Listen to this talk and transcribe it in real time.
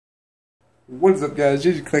What is up, guys?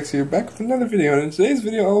 Jirachi here, back with another video, and in today's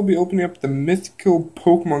video I will be opening up the mythical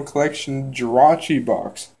Pokemon collection Jirachi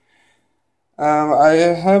box. I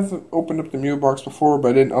have opened up the Mew box before, but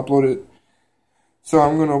I didn't upload it, so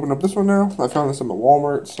I'm going to open up this one now. I found this at my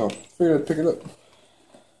Walmart, so I figured I'd pick it up.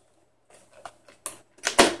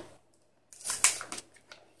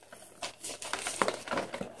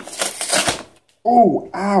 Oh,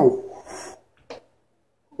 ow!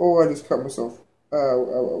 Oh, I just cut myself. Ow, ow,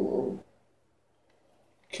 ow, ow.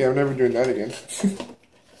 Okay, I'm never doing that again.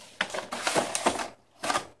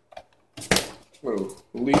 Little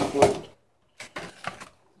leaflet.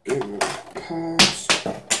 Okay, packs.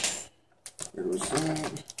 There goes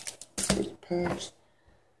that. There's the packs.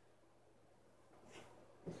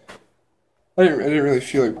 I didn't really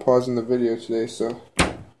feel like pausing the video today, so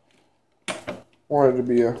I wanted it to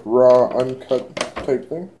be a raw, uncut type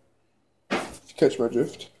thing. If you catch my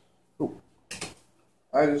drift. Oh,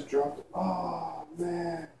 I just dropped it. Oh,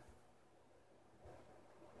 man.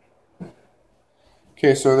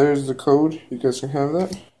 Okay, so there's the code. You guys can have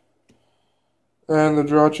that. And the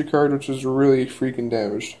Jirachi card, which is really freaking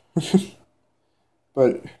damaged.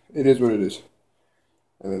 But it is what it is.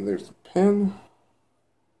 And then there's the pen.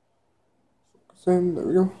 Focus in. There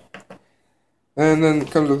we go. And then it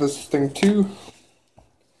comes with this thing too.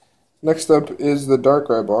 Next up is the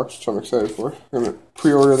Darkrai box, which I'm excited for. I'm going to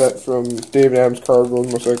pre-order that from David Adams Card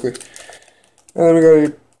World, most likely. And then we got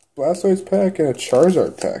a Blastoise pack and a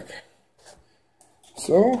Charizard pack.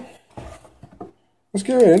 So, let's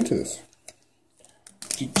get right into this.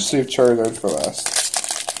 Save Charizard for last.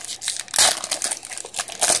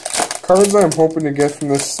 Cards that I'm hoping to get from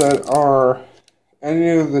this set are any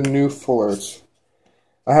of the new full arts.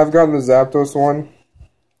 I have gotten the Zapdos one,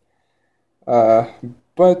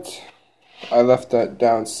 but I left that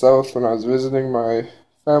down south when I was visiting my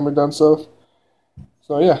family down south.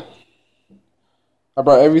 So yeah, I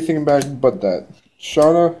brought everything back but that.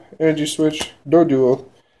 Shauna, Energy Switch, Doduo,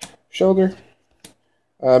 Shelter,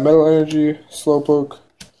 Metal Energy, Slowpoke,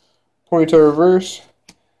 Ponyta Reverse,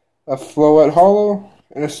 a Floette Hollow,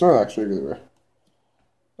 and a Snorlax regular rare.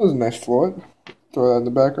 That was a nice Floette. Throw that in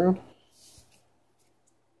the background.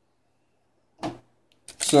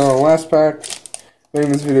 So last pack,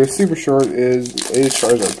 making this video super short, is a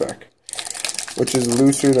Charizard pack, which is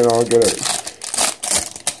looser than all get out.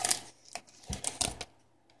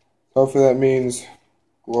 Hopefully that means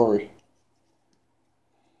glory.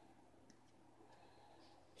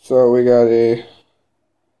 So we got a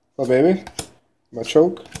baby,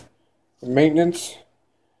 Machoke, a maintenance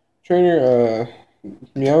trainer,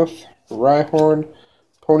 Meowth, Rhyhorn,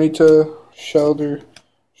 Ponyta, Shelter,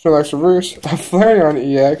 Snorlax Reverse, a Flareon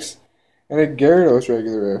EX, and a Gyarados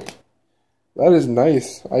regular rare. That is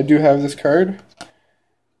nice. I do have this card,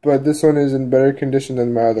 but this one is in better condition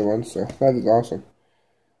than my other one, so that is awesome.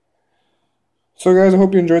 So guys, I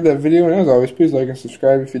hope you enjoyed that video, and as always, please like and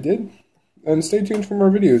subscribe if you did. And stay tuned for more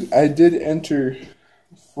videos. I did enter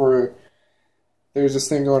for, there's this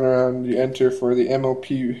thing going around, you enter for the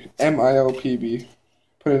MILPB,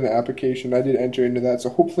 put in the application. I did enter into that, so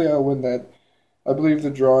hopefully I'll win that. I believe the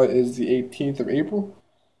draw is the 18th of April.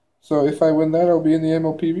 So if I win that, I'll be in the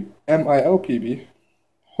MILPB,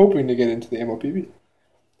 hoping to get into the MLPB.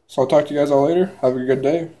 So I'll talk to you guys all later. Have a good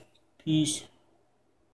day. Peace.